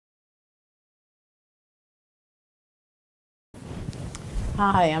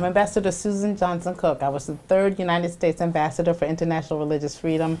Hi, I'm Ambassador Suzan Johnson Cook. I was the third United States Ambassador for International Religious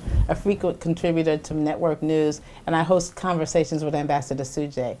Freedom, a frequent contributor to Network News, and I host conversations with Ambassador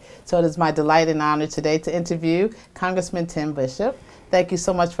Sujay. So it is my delight and honor today to interview Congressman Tim Bishop. Thank you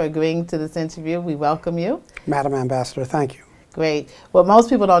so much for agreeing to this interview. We welcome you. Madam Ambassador, thank you. Great. What most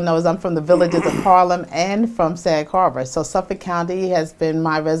people don't know is I'm from the villages of Harlem and from Sag Harbor. So Suffolk County has been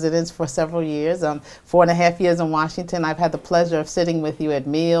my residence for several years. 4.5 years in Washington. I've had the pleasure of sitting with you at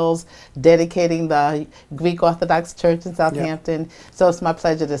meals, dedicating the Greek Orthodox Church in Southampton. Yep. So it's my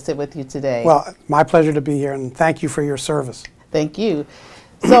pleasure to sit with you today. Well, my pleasure to be here, and thank you for your service. Thank you.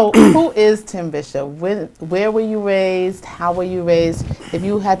 So who is Tim Bishop? Where were you raised? How were you raised? If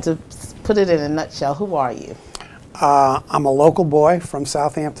you had to put it in a nutshell, who are you? I'm a local boy from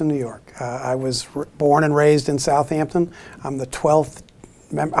Southampton, New York. I was born and raised in Southampton. I'm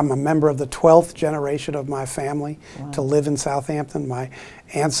a member of the 12th generation of my family to live in Southampton. My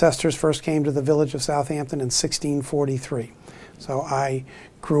ancestors first came to the village of Southampton in 1643. So I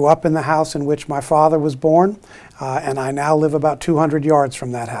grew up in the house in which my father was born, and I now live about 200 yards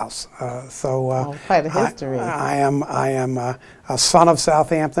from that house. Quite a history. I am a son of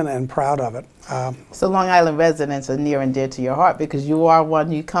Southampton and proud of it. So Long Island residents are near and dear to your heart because you are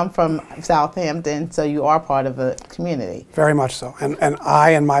one, you come from Southampton, so you are part of the community. Very much so. And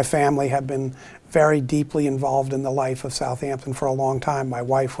I and my family have been very deeply involved in the life of Southampton for a long time. My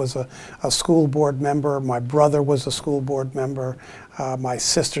wife was a school board member. My brother was a school board member. My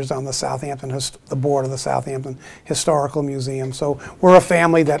sister's on the board of the Southampton Historical Museum. So we're a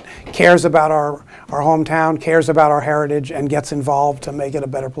family that cares about our hometown, cares about our heritage, and gets involved to make it a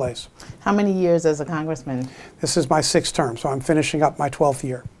better place. How many years as a congressman? This is my 6th term, so I'm finishing up my 12th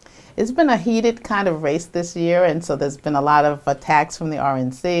year. It's been a heated kind of race this year, and so there's been a lot of attacks from the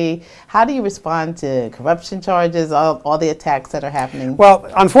RNC. How do you respond to corruption charges, all the attacks that are happening? Well,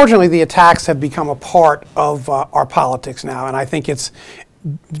 unfortunately, the attacks have become a part of our politics now, and I think it's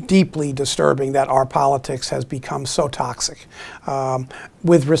deeply disturbing that our politics has become so toxic.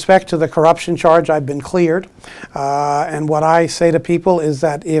 With respect to the corruption charge, I've been cleared, and what I say to people is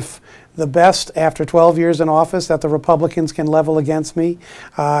that if the best after 12 years in office that the Republicans can level against me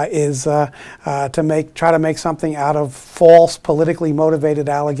is to try to make something out of false, politically motivated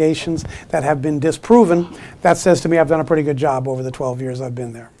allegations that have been disproven. That says to me I've done a pretty good job over the 12 years I've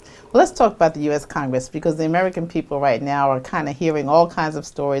been there. Well, let's talk about the U.S. Congress, because the American people right now are kind of hearing all kinds of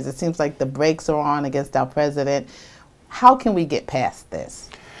stories. It seems like the brakes are on against our president. How can we get past this?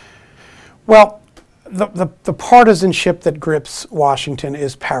 Well, the partisanship that grips Washington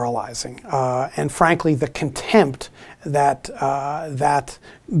is paralyzing, and frankly, the contempt that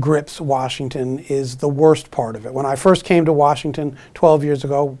grips Washington is the worst part of it. When I first came to Washington 12 years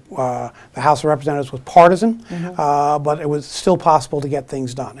ago, the House of Representatives was partisan, but it was still possible to get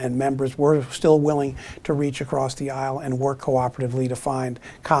things done, and members were still willing to reach across the aisle and work cooperatively to find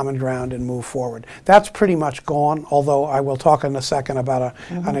common ground and move forward. That's pretty much gone, although I will talk in a second about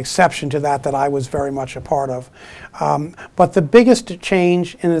an exception to that I was very much a part of. But the biggest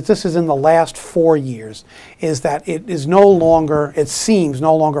change, and this is in the last 4 years, is that it seems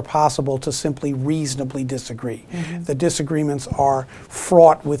no longer possible to simply reasonably disagree. The disagreements are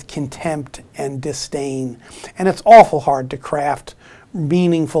fraught with contempt and disdain, and it's awful hard to craft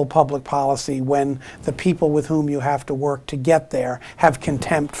meaningful public policy when the people with whom you have to work to get there have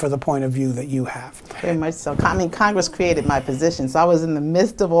contempt for the point of view that you have. Very much so. I mean, Congress created my position, so I was in the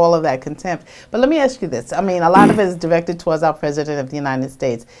midst of all of that contempt. But let me ask you this. I mean, a lot of it is directed towards our President of the United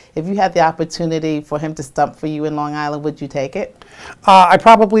States. If you had the opportunity for him to stump for you in Long Island, would you take it? I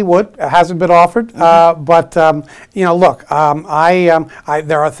probably would. It hasn't been offered. But, you know, look,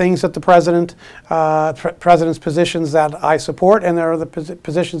 there are things that the President's positions that I support, and there are the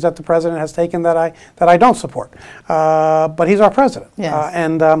positions that the President has taken that I don't support. But he's our President. Yes.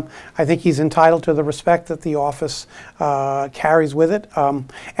 And I think he's entitled to the respect that the office carries with it.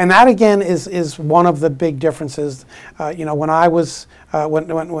 And that, again, is one of the big differences. You know, when I was,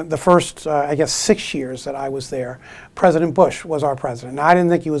 when the first, I guess, 6 years that I was there, President Bush was our president. Now, I didn't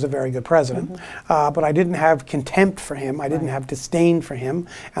think he was a very good president, but I didn't have contempt for him. I didn't have disdain for him.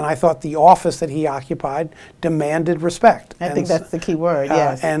 And I thought the office that he occupied demanded respect. I think that's the key word,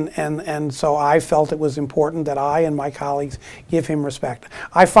 yes. And so I felt it was important that I and my colleagues give him respect.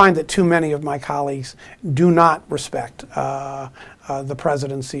 I find that too many of my colleagues do not respect the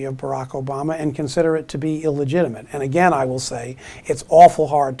presidency of Barack Obama and consider it to be illegitimate. And again, I will say it's awful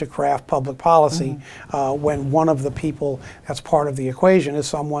hard to craft public policy when one of the people that's part of the equation is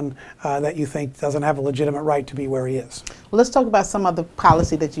someone that you think doesn't have a legitimate right to be where he is. Well, let's talk about some of the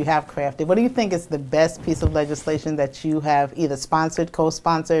policy that you have crafted. What do you think is the best piece of legislation that you have either sponsored,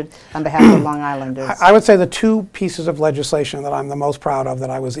 co-sponsored on behalf of Long Islanders? I would say the two pieces of legislation that I'm the most proud of, that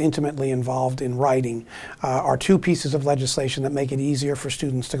I was intimately involved in writing, are two pieces of legislation that make it easier for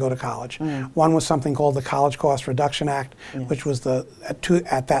students to go to college. One was something called the College Cost Reduction Act, which was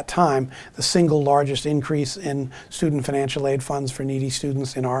at that time the single largest increase in student financial aid funds for needy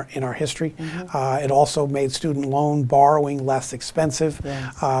students in our history. It also made student loan borrowing less expensive,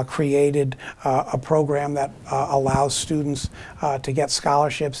 created a program that allows students to get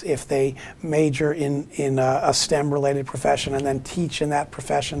scholarships if they major in a STEM-related profession and then teach in that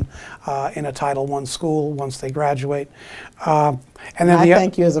profession in a Title I school once they graduate. And then I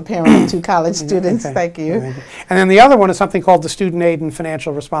thank you as a parent of two college students. Thank you. And then the other one is something called the Student Aid and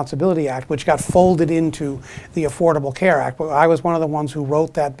Financial Responsibility Act, which got folded into the Affordable Care Act. I was one of the ones who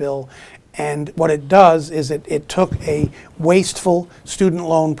wrote that bill. And what it does is it took a wasteful student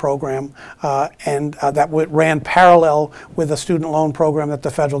loan program that ran parallel with a student loan program that the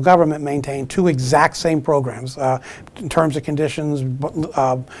federal government maintained, two exact same programs in terms of conditions,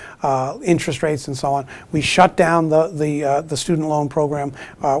 interest rates, and so on. We shut down the student loan program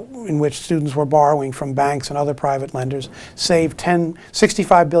in which students were borrowing from banks and other private lenders, saved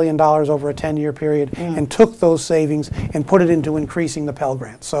 $65 billion over a 10-year period, and took those savings and put it into increasing the Pell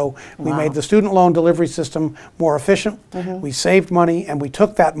Grant. So we made the student loan delivery system more efficient. We saved money, and we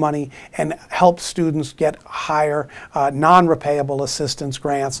took that money and helped students get higher non-repayable assistance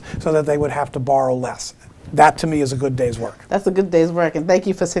grants so that they would have to borrow less. That, to me, is a good day's work. That's a good day's work, and thank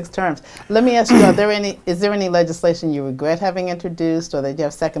you for 6 terms. Let me ask you, is there any legislation you regret having introduced or that you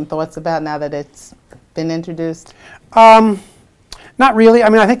have second thoughts about now that it's been introduced? Not really. I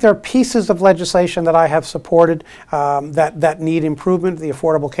mean, I think there are pieces of legislation that I have supported that need improvement. The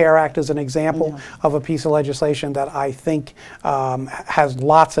Affordable Care Act is an example of a piece of legislation that I think has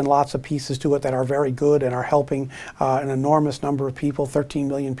lots and lots of pieces to it that are very good and are helping an enormous number of people. 13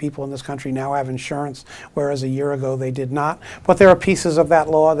 million people in this country now have insurance, whereas a year ago they did not. But there are pieces of that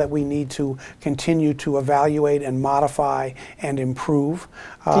law that we need to continue to evaluate and modify and improve.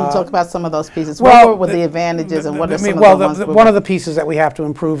 Can you talk about some of those pieces? What were the advantages and what are some of the ones? One of the pieces that we have to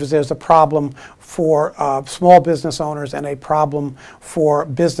improve is there's a problem for small business owners and a problem for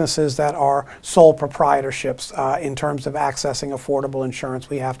businesses that are sole proprietorships in terms of accessing affordable insurance.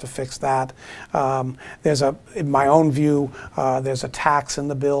 We have to fix that. In my own view, there's a tax in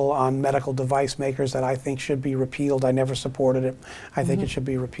the bill on medical device makers that I think should be repealed. I never supported it. I think it should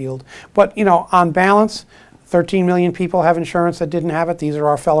be repealed. But, you know, on balance, 13 million people have insurance that didn't have it. These are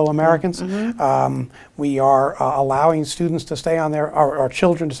our fellow Americans. We are allowing students to stay on our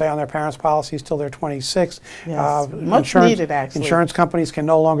children to stay on their parents' policies till they're 26. Much needed, actually. Insurance companies can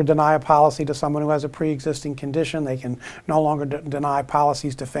no longer deny a policy to someone who has a pre-existing condition. They can no longer deny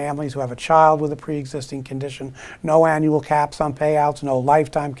policies to families who have a child with a pre-existing condition. No annual caps on payouts, no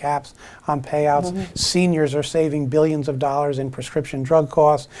lifetime caps on payouts. Seniors are saving billions of dollars in prescription drug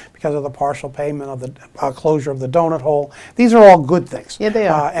costs because of the partial payment of the closure of the donut hole. These are all good things. Yeah, they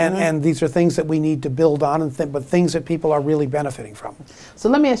are. And these are things that we need to build on, but things that people are really benefiting from. So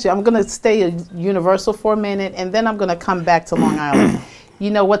let me ask you, I'm going to stay universal for a minute, and then I'm going to come back to Long Island. You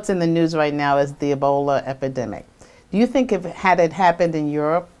know, what's in the news right now is the Ebola epidemic. Do you think had it happened in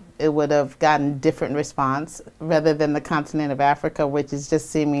Europe, it would have gotten different response rather than the continent of Africa, which is just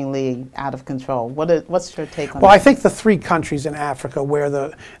seemingly out of control? What's your take on that? Well, I think the 3 countries in Africa where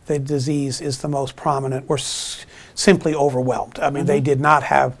the disease is the most prominent were simply overwhelmed. I mean, they did not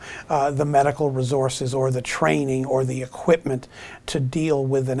have the medical resources or the training or the equipment to deal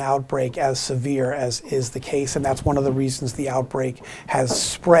with an outbreak as severe as is the case, and that's one of the reasons the outbreak has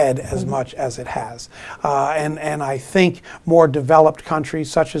spread as much as it has. And I think more developed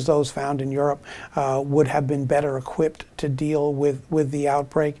countries, such as those found in Europe, would have been better equipped to deal with the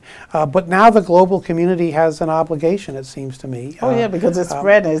outbreak. But now the global community has an obligation, it seems to me. Oh yeah, because it's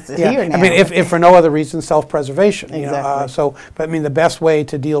spread, it's here now. I mean, if for no other reason, self-preservation. Exactly. But I mean, the best way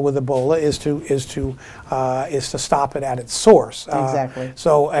to deal with Ebola is to stop it at its source. Exactly.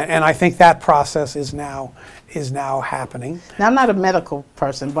 So, and I think that process is now happening. Now, I'm not a medical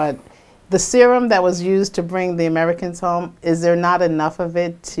person, but the serum that was used to bring the Americans home, is there not enough of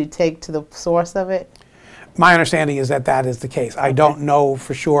it to take to the source of it? My understanding is that that is the case. I don't know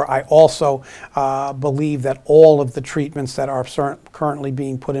for sure. I also believe that all of the treatments that are currently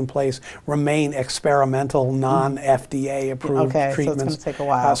being put in place remain experimental, non-FDA approved treatments. So it's going to take a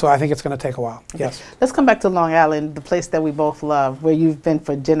while. So I think it's going to take a while, yes. Let's come back to Long Island, the place that we both love, where you've been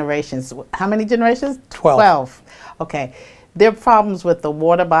for generations. How many generations? 12. Okay. There are problems with the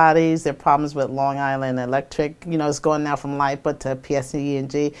water bodies. There are problems with Long Island Electric. You know, it's going now from LIPA to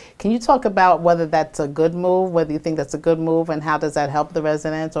PSE&G. Can you talk about whether that's a good move, whether you think that's a good move, and how does that help the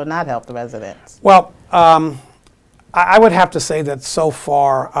residents or not help the residents? Well, I would have to say that so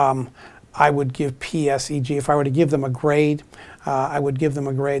far I would give PSEG, if I were to give them a grade, I would give them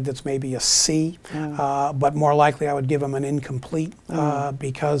a grade that's maybe a C, but more likely I would give them an incomplete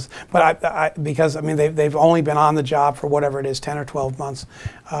because I mean they've only been on the job for whatever it is, 10 or 12 months.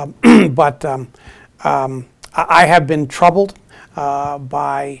 But I have been troubled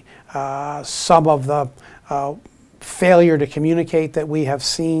by some of the failure to communicate that we have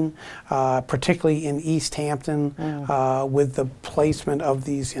seen, particularly in East Hampton, with the placement of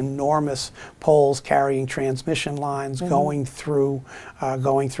these enormous poles carrying transmission lines going through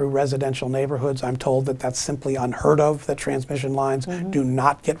residential neighborhoods. I'm told that that's simply unheard of, that transmission lines do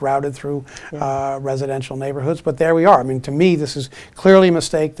not get routed through residential neighborhoods. But there we are. I mean, to me, this is clearly a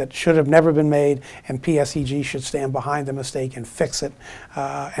mistake that should have never been made, and PSEG should stand behind the mistake and fix it.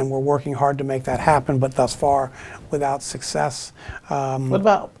 And we're working hard to make that happen, but thus far, without success. What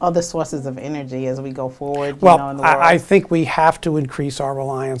about other sources of energy as we go forward? Well, you know, in the world? I think we have to increase our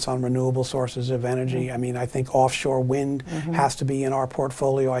reliance on renewable sources of energy. I mean, I think offshore wind has to be in our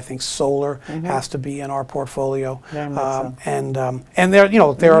portfolio. I think solar has to be in our portfolio. Very much so. And there, you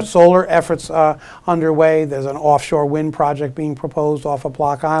know, there are solar efforts underway. There's an offshore wind project being proposed off of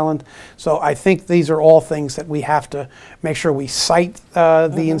Block Island. So I think these are all things that we have to make sure we site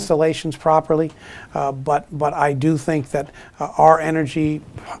the installations properly. But I do think that our energy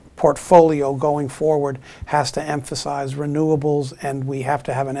portfolio going forward has to emphasize renewables, and we have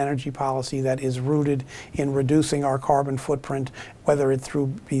to have an energy policy that is rooted in reducing our carbon footprint, whether it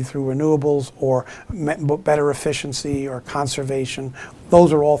be through renewables or better efficiency or conservation.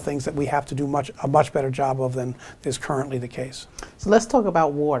 Those are all things that we have to do a much better job of than is currently the case. So let's talk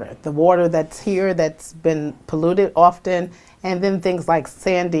about water. The water that's here that's been polluted often, and then things like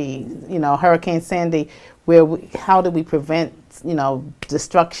Sandy, you know, Hurricane Sandy, where how do we prevent, you know,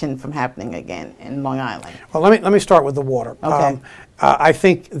 destruction from happening again in Long Island? Well, let me start with the water. Okay. I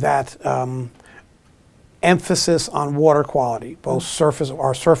think that emphasis on water quality, both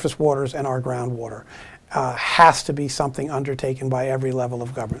our surface waters and our groundwater, has to be something undertaken by every level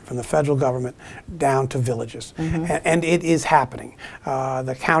of government, from the federal government down to villages. And it is happening.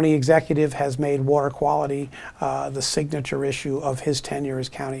 The county executive has made water quality the signature issue of his tenure as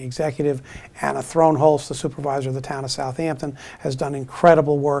county executive. Anna Throneholst, the supervisor of the town of Southampton, has done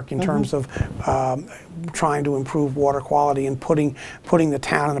incredible work in terms of trying to improve water quality and putting the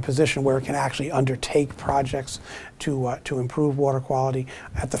town in a position where it can actually undertake projects to improve water quality.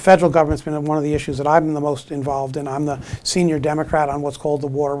 At the federal government, it's been one of the issues that I've been the most involved in. I'm the senior Democrat on what's called the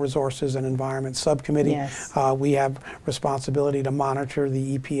Water Resources and Environment Subcommittee. Yes. We have responsibility to monitor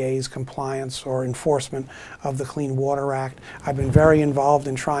the EPA's compliance or enforcement of the Clean Water Act. I've been very involved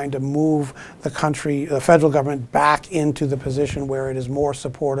in trying to move the country, the federal government, back into the position where it is more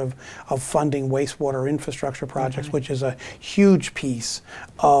supportive of funding wastewater infrastructure projects, which is a huge piece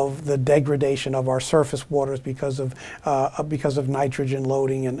of the degradation of our surface waters because of nitrogen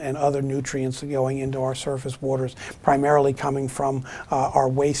loading and other nutrients going into our surface waters, primarily coming from our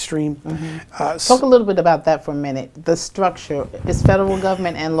waste stream. Talk a little bit about that for a minute. The structure is federal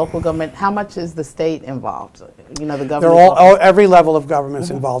government and local government. How much is the state involved? You know, the government. Every level of government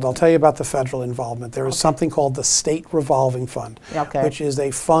is involved. I'll tell you about the federal involvement. There is something called the State Revolving Fund, which is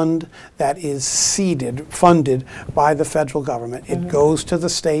a fund that is funded by the federal government. It goes to the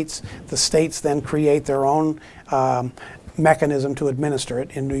states. The states then create their own mechanism to administer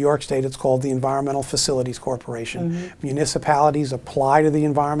it. In New York State, it's called the Environmental Facilities Corporation. Municipalities apply to the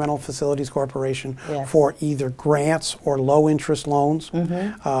Environmental Facilities Corporation for either grants or low-interest loans.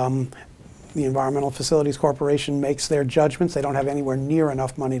 The Environmental Facilities Corporation makes their judgments. They don't have anywhere near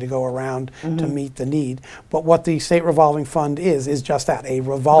enough money to go around to meet the need. But what the State Revolving Fund is just that, a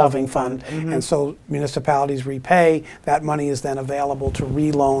revolving fund. And so municipalities repay. That money is then available to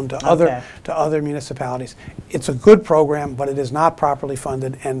reloan to other municipalities. It's a good program, but it is not properly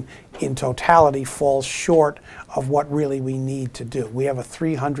funded. And in totality falls short of what really we need to do. We have a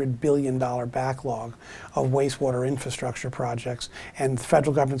 $300 billion backlog of wastewater infrastructure projects, and the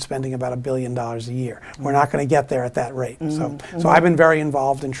federal government spending about $1 billion a year. We're not going to get there at that rate. So I've been very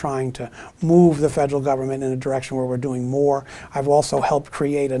involved in trying to move the federal government in a direction where we're doing more. I've also helped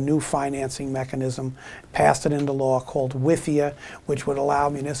create a new financing mechanism, passed it into law, called WIFIA, which would allow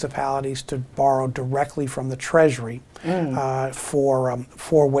municipalities to borrow directly from the Treasury for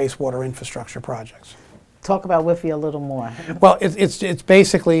wastewater infrastructure projects. Talk about WIFI a little more. Well, it's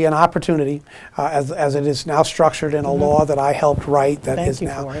basically an opportunity, as it is now structured in a law that I helped write. That is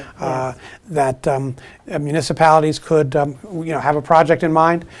now that municipalities could have a project in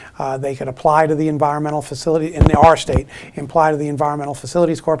mind. They could apply to the environmental facility in our state, apply to the Environmental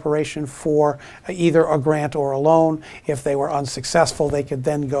Facilities Corporation for either a grant or a loan. If they were unsuccessful, they could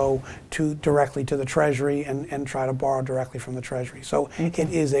then go directly to the Treasury and try to borrow directly from the Treasury. So it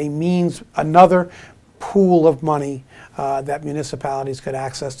is a means, another pool of money that municipalities could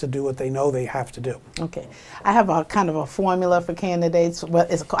access to do what they know they have to do. Okay. I have a kind of a formula for candidates. Well,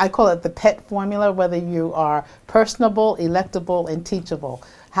 I call it the PET formula, whether you are personable, electable, and teachable.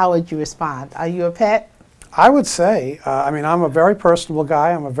 How would you respond? Are you a PET? I would say, I mean, I'm a very personable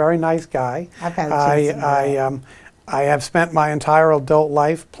guy. I'm a very nice guy. I've had a chance I have spent my entire adult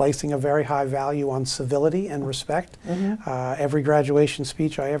life placing a very high value on civility and respect. Every graduation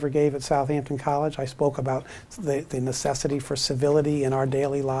speech I ever gave at Southampton College, I spoke about the necessity for civility in our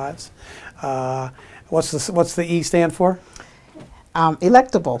daily lives. What's the E stand for?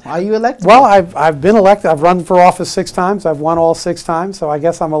 Electable. Are you electable? Well, I've been elected. I've run for office 6 times. I've won all 6 times, so I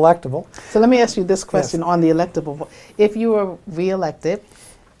guess I'm electable. So let me ask you this question on the electable. If you were re-elected,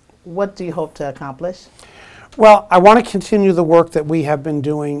 what do you hope to accomplish? Well, I want to continue the work that we have been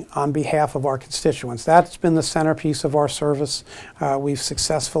doing on behalf of our constituents. That's been the centerpiece of our service. We've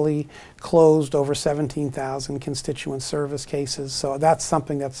successfully closed over 17,000 constituent service cases. So that's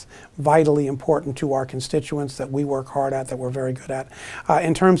something that's vitally important to our constituents that we work hard at, that we're very good at.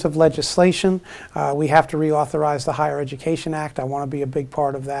 In terms of legislation, we have to reauthorize the Higher Education Act. I want to be a big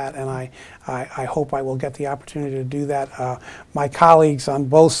part of that, and I hope I will get the opportunity to do that. My colleagues on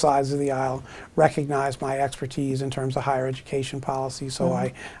both sides of the aisle recognize my expertise in terms of higher education policy, so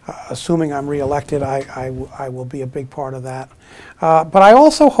assuming I'm reelected, I will be a big part of that. But I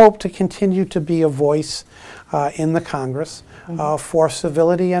also hope to continue to be a voice in the Congress for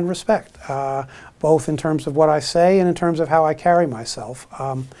civility and respect, both in terms of what I say and in terms of how I carry myself.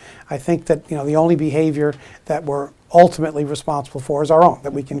 I think that the only behavior that we're ultimately responsible for is our own,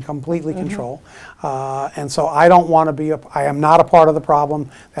 that we can completely control. And so I don't want to be, I am not a part of the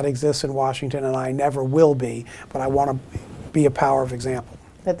problem that exists in Washington, and I never will be, but I want to be a power of example.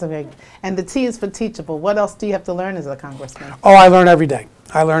 That's a big, and the T is for teachable. What else do you have to learn as a congressman? Oh, I learn every day.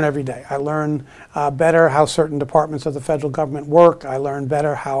 I learn every day. I learn better how certain departments of the federal government work. I learn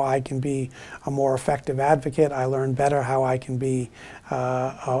better how I can be a more effective advocate. I learn better how I can be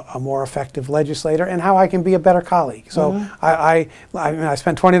a more effective legislator, and how I can be a better colleague. So I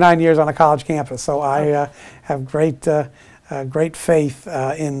spent 29 years on a college campus, so I have great faith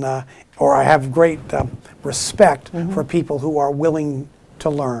or I have great respect for people who are willing to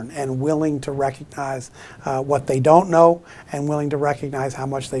learn and willing to recognize what they don't know and willing to recognize how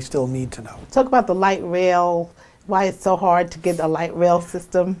much they still need to know. Talk about the light rail, why it's so hard to get a light rail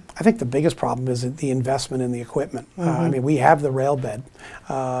system. I think the biggest problem is the investment in the equipment. I mean, we have the rail bed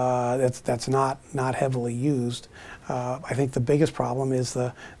that's not heavily used. I think the biggest problem is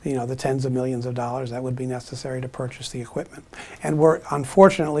the tens of millions of dollars that would be necessary to purchase the equipment. And we're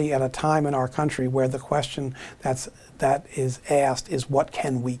unfortunately at a time in our country where the question that is asked is what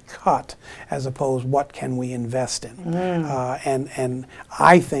can we cut, as opposed what can we invest in. And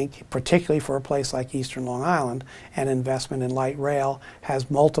I think, particularly for a place like Eastern Long Island, an investment in light rail has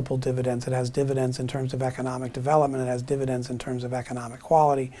multiple dividends. It has dividends in terms of economic development. It has dividends in terms of economic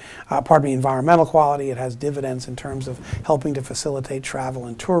quality, environmental quality. It has dividends in terms of helping to facilitate travel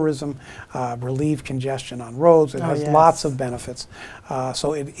and tourism, relieve congestion on roads. It has lots of benefits.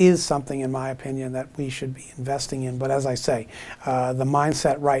 So it is something, in my opinion, that we should be investing in. But as I say, the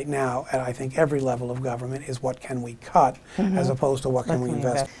mindset right now at I think every level of government is what can we cut as opposed to what can we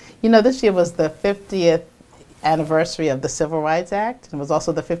invest. You know, this year was the 50th anniversary of the Civil Rights Act. It was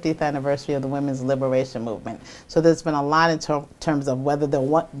also the 50th anniversary of the Women's Liberation Movement. So there's been a lot in terms of whether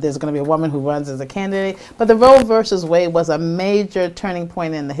there's going to be a woman who runs as a candidate. But the Roe versus Wade was a major turning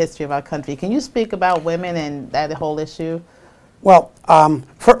point in the history of our country. Can you speak about women and that whole issue? Well,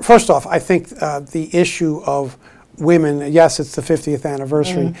 first off, I think the issue of women, yes, it's the 50th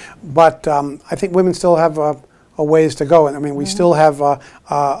anniversary, but I think women still have a ways to go. And I mean, we still have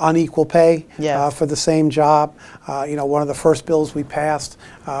unequal pay Yes. for the same job. You know, one of the first bills we passed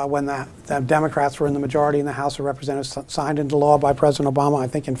when the Democrats were in the majority in the House of Representatives, signed into law by President Obama. I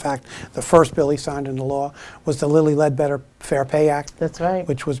think, in fact, the first bill he signed into law was the Lilly Ledbetter Fair Pay Act. That's right.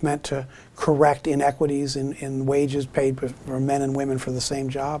 Which was meant to correct inequities in wages paid for men and women for the same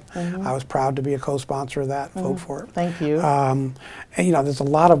job. I was proud to be a co-sponsor of that, vote for it. Thank you. And you know, there's a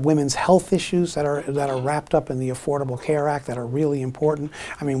lot of women's health issues that are wrapped up in the Affordable Care Act that are really important.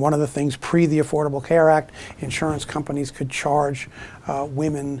 I mean, one of the things pre the Affordable Care Act, insurance companies could charge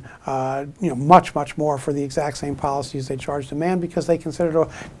women, you know, much more for the exact same policies they charged a man because they considered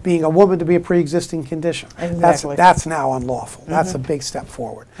being a woman to be a pre-existing condition. Exactly. That's now unlawful. That's a big step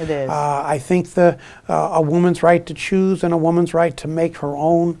forward. It is. I think a woman's right to choose and a woman's right to make her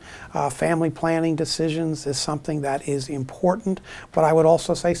own family planning decisions is something that is important, but I would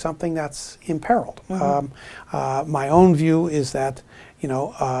also say something that's imperiled. My own view is that, you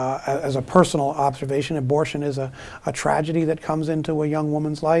know, as a personal observation, abortion is a tragedy that comes into a young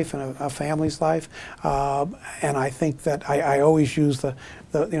woman's life and a family's life. And I think that I always use the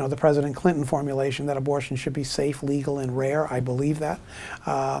President Clinton formulation that abortion should be safe, legal, and rare. I believe that.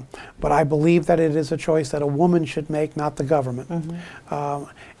 But I believe that it is a choice that a woman should make, not the government.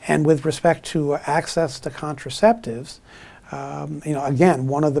 And with respect to access to contraceptives, you know, again,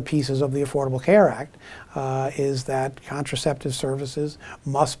 one of the pieces of the Affordable Care Act is that contraceptive services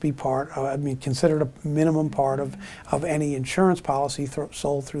must be considered a minimum part of any insurance policy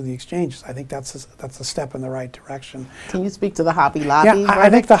sold through the exchanges. I think that's a step in the right direction. Can you speak to the Hobby Lobby verdict? I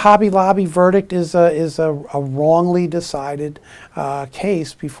think the Hobby Lobby verdict is a wrongly decided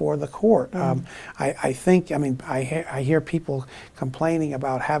case before the court. I think, I mean, I hear people complaining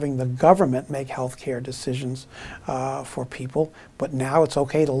about having the government make health care decisions for people, but now it's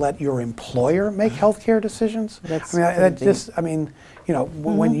okay to let your employer make health care decisions. That's I mean, you know,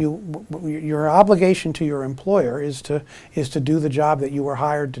 when your obligation to your employer is to do the job that you were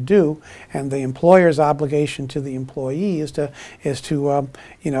hired to do, and the employer's obligation to the employee is to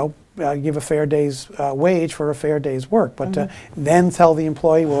you know, give a fair day's wage for a fair day's work. But then tell the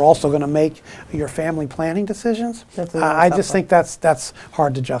employee we're also going to make your family planning decisions. I just think that's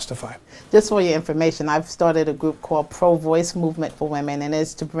hard to justify. Just for your information, I've started a group called Pro Voice Movement for Women, and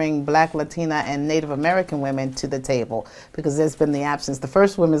it's to bring Black, Latina, and Native American women to the table because there's been the absence. The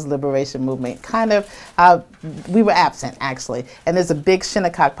first women's liberation movement, kind of, we were absent actually, and there's a big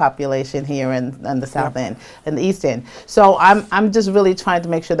Shinnecock population here in the South End, in the East End. So I'm just really trying to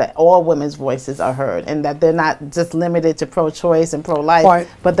make sure that all women's voices are heard and that they're not just limited to pro-choice and pro-life,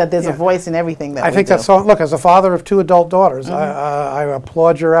 but that there's a voice in everything that we do. I think that's so. Look, as a father of 2 adult daughters, I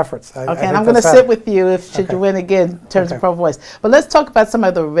applaud your efforts. Okay, and I'm going to sit with you should you win again in terms of pro-voice. But let's talk about some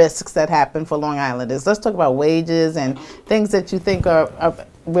of the risks that happen for Long Islanders. Let's talk about wages and things that you think are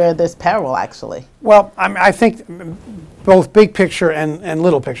where there's peril, actually. Well, I think both big picture and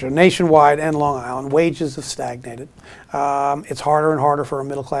little picture, nationwide and Long Island, wages have stagnated. It's harder and harder for a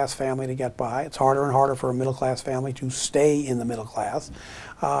middle-class family to get by. It's harder and harder for a middle-class family to stay in the middle class.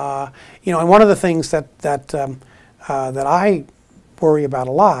 You know, and one of the things that I worry about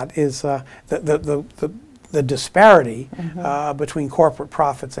a lot is the disparity between corporate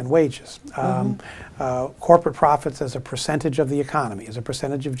profits and wages. Corporate profits as a percentage of the economy, as a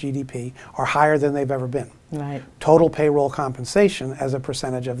percentage of GDP, are higher than they've ever been. Right. Total payroll compensation as a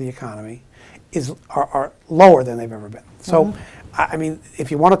percentage of the economy are lower than they've ever been. So, I mean, if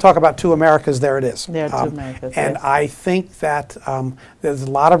you want to talk about 2 Americas, there it is. There are 2 Americas. And yes. I think that there's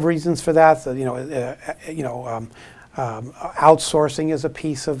a lot of reasons for that. So, outsourcing is a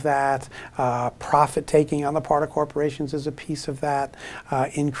piece of that. Profit taking on the part of corporations is a piece of that.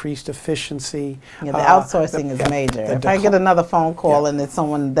 Increased efficiency. Yeah, the outsourcing is major. If I get another phone call and it's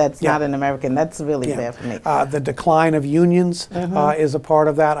someone that's not an American, that's really bad for me. The decline of unions is a part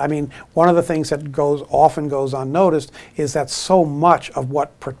of that. I mean, one of the things that often goes unnoticed is that so much of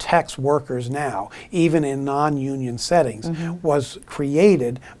what protects workers now, even in non-union settings, was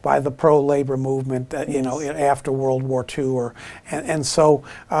created by the pro-labor movement, you know, after World War II, and so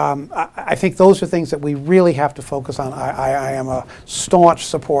I think those are things that we really have to focus on. I am a staunch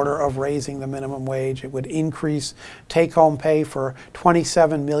supporter of raising the minimum wage. It would increase take-home pay for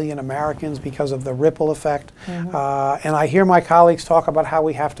 27 million Americans because of the ripple effect. And I hear my colleagues talk about how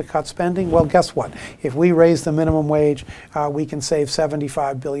we have to cut spending. Well, guess what? If we raise the minimum wage, we can save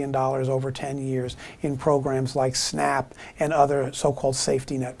 $75 billion over 10 years in programs like SNAP and other so-called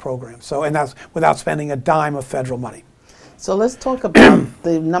safety net programs. So, and that's without spending a dime of federal money. So let's talk about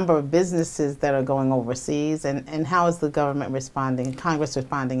the number of businesses that are going overseas, and how is the government responding, Congress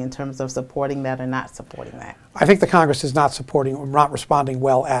responding in terms of supporting that or not supporting that? I think the Congress is not responding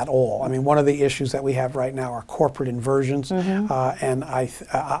well at all. I mean, one of the issues that we have right now are corporate inversions, and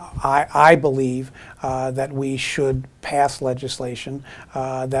I believe that we should pass legislation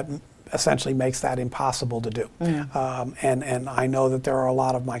that essentially makes that impossible to do. And I know that there are a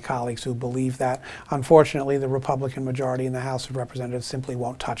lot of my colleagues who believe that. Unfortunately, the Republican majority in the House of Representatives simply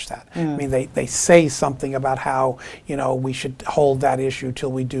won't touch that. I mean, they say something about how, you know, we should hold that issue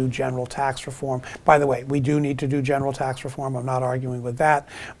till we do general tax reform. By the way, we do need to do general tax reform. I'm not arguing with that.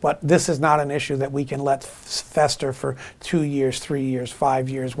 But this is not an issue that we can let fester for 2 years, 3 years, 5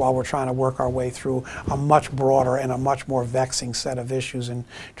 years while we're trying to work our way through a much broader and a much more vexing set of issues in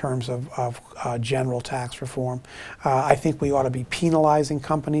terms of general tax reform. I think we ought to be penalizing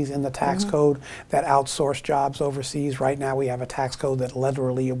companies in the tax code that outsource jobs overseas. Right now we have a tax code that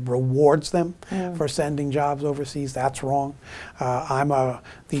literally rewards them for sending jobs overseas. That's wrong. I'm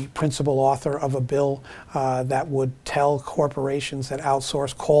the principal author of a bill that would tell corporations that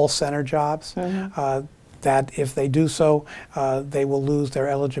outsource call center jobs that if they do so, they will lose their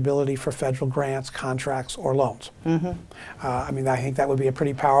eligibility for federal grants, contracts, or loans. I mean, I think that would be a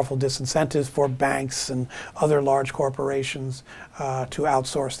pretty powerful disincentive for banks and other large corporations to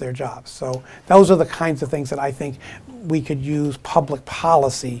outsource their jobs. So those are the kinds of things that I think we could use public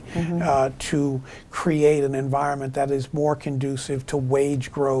policy to create an environment that is more conducive to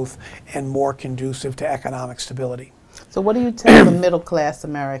wage growth and more conducive to economic stability. So what do you tell the middle-class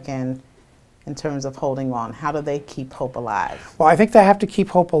American in terms of holding on? How do they keep hope alive? Well, I think they have to keep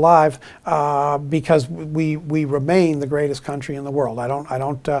hope alive because we remain the greatest country in the world. I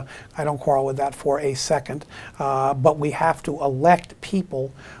don't quarrel with that for a second. But we have to elect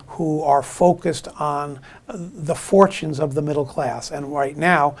people who are focused on the fortunes of the middle class. And right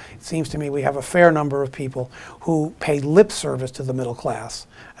now, it seems to me we have a fair number of people who pay lip service to the middle class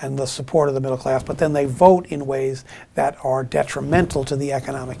and the support of the middle class, but then they vote in ways that are detrimental to the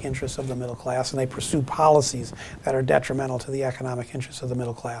economic interests of the middle class, and they pursue policies that are detrimental to the economic interests of the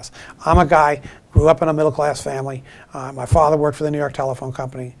middle class. I'm a guy, grew up in a middle class family. My father worked for the New York Telephone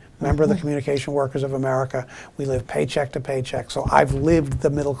Company, member of the Communication Workers of America. We live paycheck to paycheck. So I've lived the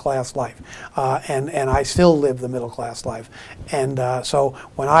middle class life, and I still live the middle class life. And so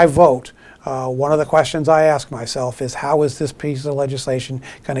when I vote, one of the questions I ask myself is, how is this piece of legislation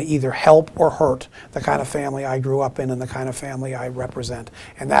going to either help or hurt the kind of family I grew up in and the kind of family I represent?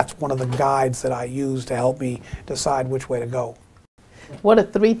 And that's one of the guides that I use to help me decide which way to go. What are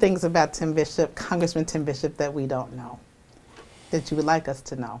 3 things about Tim Bishop, Congressman Tim Bishop, that we don't know, that you would like us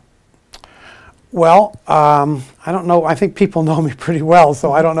to know? Well, I don't know. I think people know me pretty well,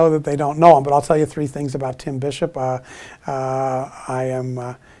 so I don't know that they don't know him. But I'll tell you 3 things about Tim Bishop. I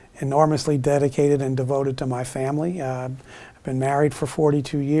am enormously dedicated and devoted to my family. I've been married for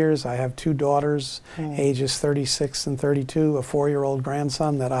 42 years. I have 2 daughters, ages 36 and 32, a 4-year-old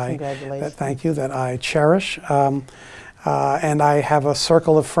grandson that thank you, that I cherish. And I have a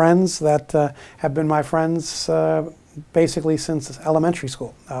circle of friends that have been my friends basically since elementary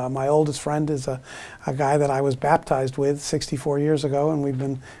school. My oldest friend is a guy that I was baptized with 64 years ago, and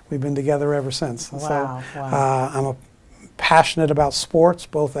we've been together ever since. Wow, so I'm passionate about sports,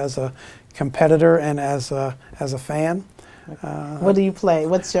 both as a competitor and as a fan. What do you play?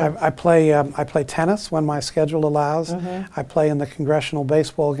 What's your? I play tennis when my schedule allows. I play in the congressional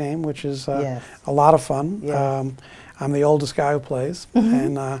baseball game, which is a lot of fun. Yes. I'm the oldest guy who plays,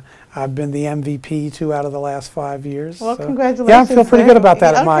 and I've been the MVP 2 out of the last 5 years. Well, so. congratulations. Yeah, I feel pretty good about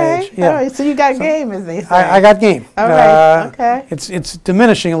that at my age. Yeah. All right, so you got game, as they say. I got game. All right, okay. It's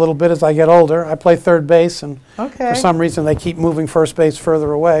diminishing a little bit as I get older. I play third base, and for some reason they keep moving first base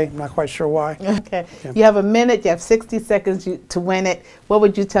further away. I'm not quite sure why. Okay. Yeah. You have a minute. You have 60 seconds to win it. What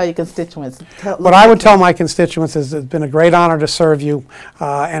would you tell your constituents? What I would tell my constituents is it's been a great honor to serve you,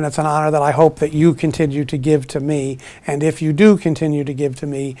 and it's an honor that I hope that you continue to give to me. And if you do continue to give to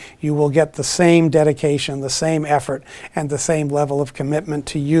me, you will get the same dedication, the same effort, and the same level of commitment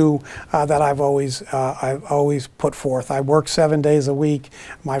to you that I've always put forth. I work 7 days a week.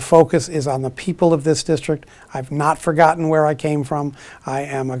 My focus is on the people of this district. I've not forgotten where I came from. I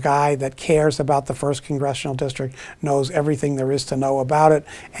am a guy that cares about the 1st Congressional District, knows everything there is to know about it,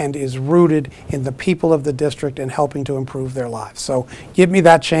 and is rooted in the people of the district and helping to improve their lives. So give me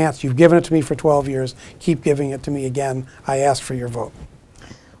that chance. You've given it to me for 12 years. Keep giving it to me again. I ask for your vote.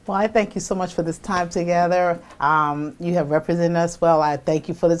 Well, I thank you so much for this time together. You have represented us well. I thank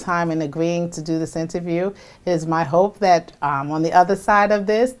you for the time and agreeing to do this interview. It is my hope that on the other side of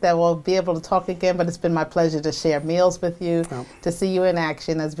this that we'll be able to talk again, but it's been my pleasure to share meals with you, to see you in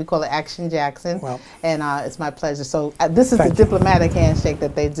action, as we call it, Action Jackson. And it's my pleasure. So this is the diplomatic handshake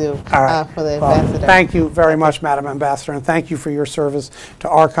that they do for the ambassador. Thank you very much, Madam Ambassador, and thank you for your service to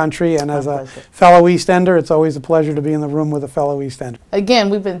our country. And as a fellow East Ender, it's always a pleasure to be in the room with a fellow East Ender. Again,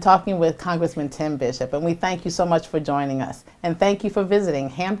 we've been talking with Congressman Tim Bishop, and we thank you so much for joining us. And thank you for visiting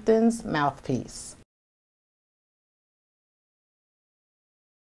Hamptons Mouthpiece.